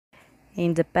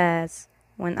In the past,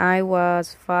 when I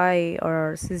was 5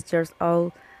 or 6 years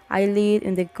old, I lived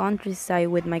in the countryside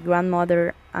with my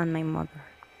grandmother and my mother.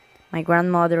 My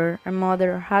grandmother and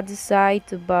mother had decided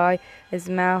to buy a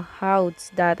small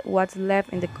house that was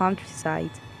left in the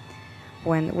countryside.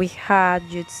 When we had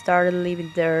just started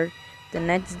living there, the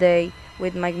next day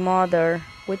with my mother,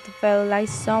 we felt like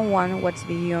someone was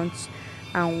behind us,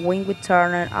 and when we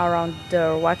turned around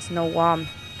there was no one.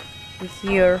 We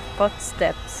heard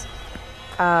footsteps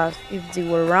as if they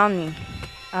were running,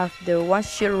 as there was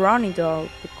she running down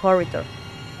the corridor.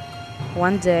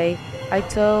 One day, I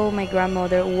told my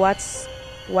grandmother what's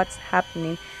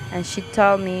happening, and she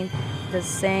told me the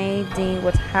same thing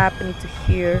was happening to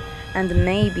her, and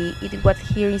maybe it was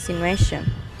her insinuation.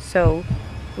 So,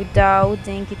 without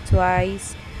thinking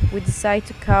twice, we decided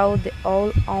to call the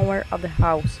old owner of the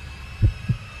house.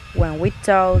 When we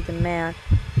told the man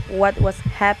what was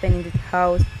happening in the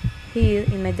house, he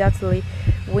immediately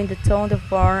went to the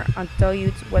phone and told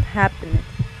us what happened,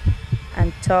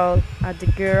 and told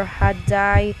the girl had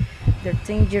died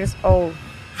 13 years old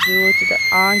due to the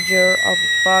anger of the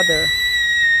father,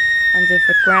 and then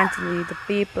frequently the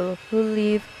people who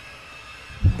lived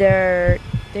there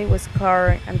they was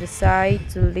scared and decided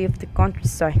to leave the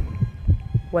countryside.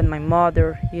 When my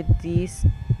mother heard this,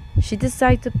 she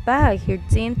decided to pack her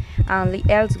things and live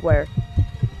elsewhere.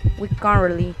 We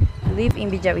currently live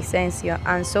in Villavicencio,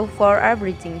 and so far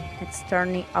everything is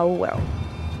turning out well.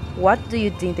 What do you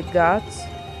think the gods?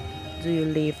 Do you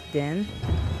live then?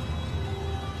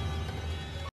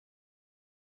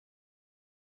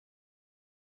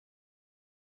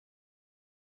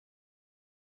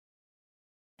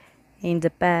 In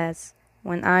the past,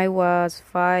 when I was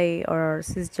 5 or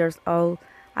 6 years old,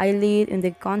 I lived in the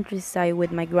countryside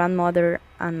with my grandmother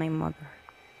and my mother.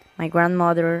 My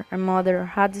grandmother and mother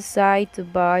had decided to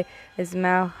buy a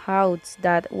small house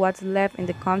that was left in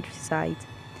the countryside.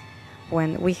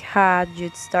 When we had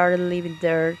just started living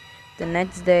there, the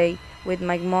next day with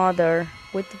my mother,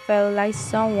 we felt like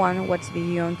someone was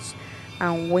behind us,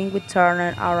 and when we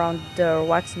turned around there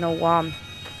was no one.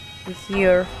 We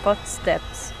heard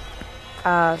footsteps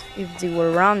as if they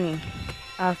were running,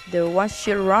 as there was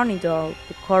she running down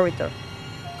the corridor.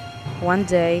 One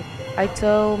day, I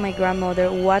told my grandmother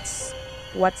what's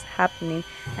happening,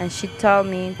 and she told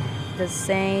me the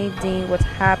same thing was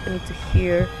happening to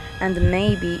her, and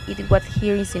maybe it was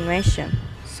her insinuation.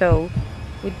 So,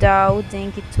 without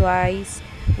thinking twice,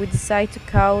 we decided to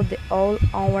call the old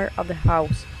owner of the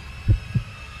house.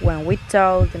 When we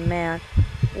told the man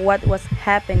what was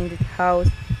happening in the house,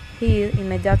 he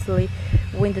immediately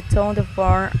went to the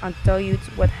phone and told us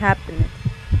what happened,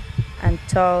 and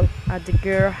told the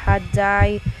girl had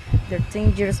died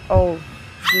 13 years old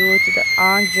due to the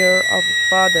anger of the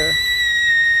father,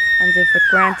 and then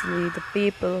frequently the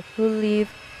people who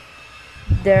lived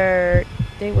there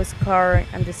they was scared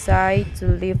and decided to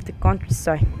leave the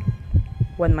countryside.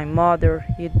 When my mother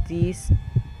heard this,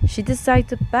 she decided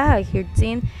to pack her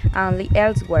things and live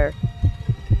elsewhere.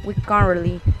 We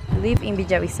currently live in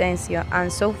Villavicencio,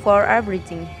 and so far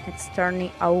everything is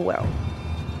turning out well.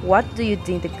 What do you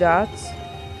think the gods?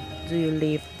 Do you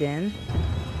live then?